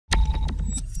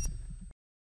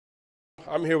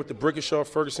I'm here with the Brickishaw,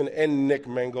 Ferguson, and Nick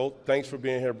Mangold. Thanks for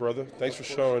being here, brother. Thanks for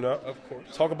showing up. Of course.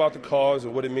 Talk about the cause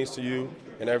and what it means to you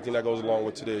and everything that goes along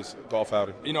with today's golf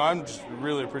outing. You know, I'm just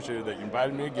really appreciative that you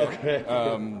invited me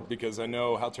again, because I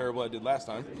know how terrible I did last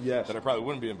time. Yes. That I probably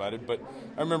wouldn't be invited. But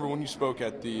I remember when you spoke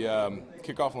at the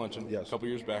kickoff luncheon a couple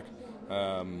years back,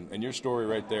 and your story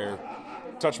right there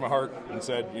touched my heart and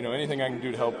said, you know, anything I can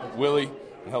do to help Willie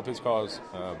and help his cause,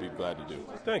 I'll be glad to do.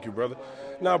 Thank you, brother.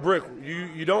 Now, Brick,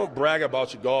 you don't brag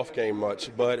about your golf game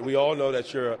much, but we all know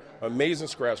that you're an amazing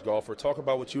scratch golfer. Talk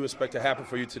about what you expect to happen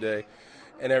for you today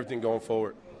and everything going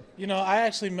forward. You know, I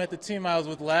actually met the team I was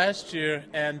with last year,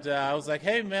 and I was like,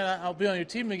 hey, man, I'll be on your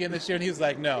team again this year. And he was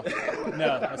like, no,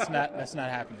 that's not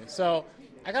happening. So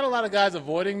I got a lot of guys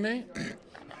avoiding me.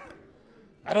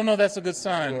 I don't know if that's a good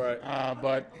sign,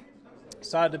 but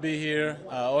excited to be here.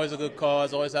 Always a good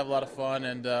cause, always have a lot of fun,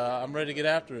 and I'm ready to get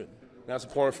after it. Now it's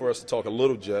important for us to talk a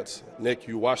little Jets. Nick,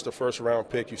 you watched the first round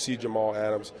pick. You see Jamal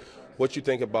Adams. What you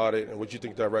think about it, and what you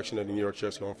think the direction of the New York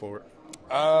Jets going forward?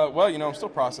 Well, you know, I'm still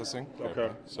processing.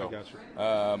 Okay, so I got you.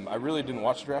 I really didn't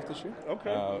watch the draft this year.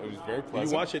 Okay. It was very pleasant.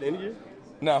 Did you watch it any year?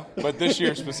 No, but this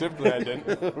year specifically I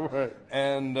didn't. Right.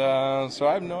 And so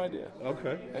I have no idea.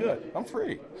 Okay, And good. I'm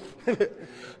free.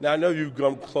 Now, I know you've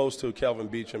come close to Kelvin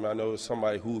Beachum. I know it's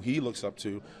somebody who he looks up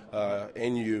to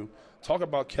in you. Talk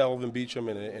about Kelvin Beachum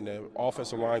and the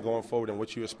offensive line going forward and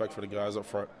what you expect for the guys up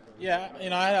front. Yeah, you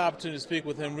know, I had an opportunity to speak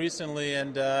with him recently,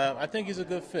 and I think he's a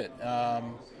good fit.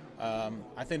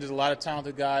 I think there's a lot of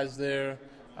talented guys there.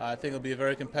 I think it'll be a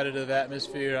very competitive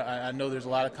atmosphere. I know there's a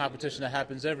lot of competition that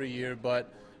happens every year,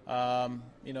 but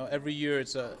you know, every year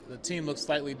the team looks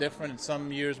slightly different.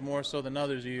 Some years more so than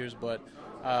others years, but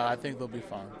I think they'll be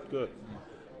fine. Good.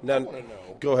 Now,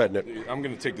 go ahead, Nick. I'm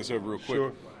going to take this over real quick.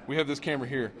 Sure. We have this camera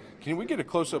here. Can we get a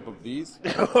close-up of these?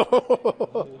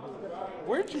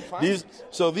 Where'd you find These?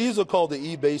 So these are called the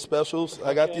eBay specials.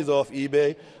 I got these off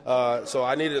eBay. So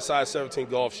I needed a size 17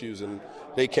 golf shoes, and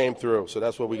they came through. So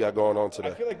that's what we got going on I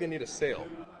today. feel like they need a sale.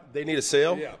 They need a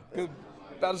sale? Yeah.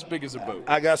 About as big as a boat.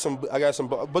 I got some.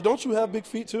 But don't you have big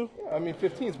feet too? I mean,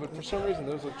 15s, but for some reason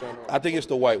those look ginormous. I think it's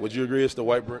the white. Would you agree it's the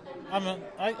white, Brick?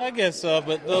 I guess so,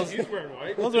 but those wearing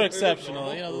white. those are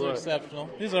exceptional. You know, those are exceptional.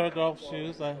 These are golf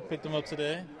shoes. I picked them up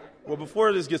today. Well,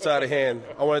 before this gets out of hand,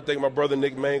 I want to thank my brother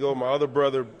Nick Mango, my other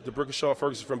brother, the Brickishaw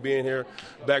Ferguson, from being here.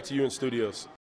 Back to you in studios.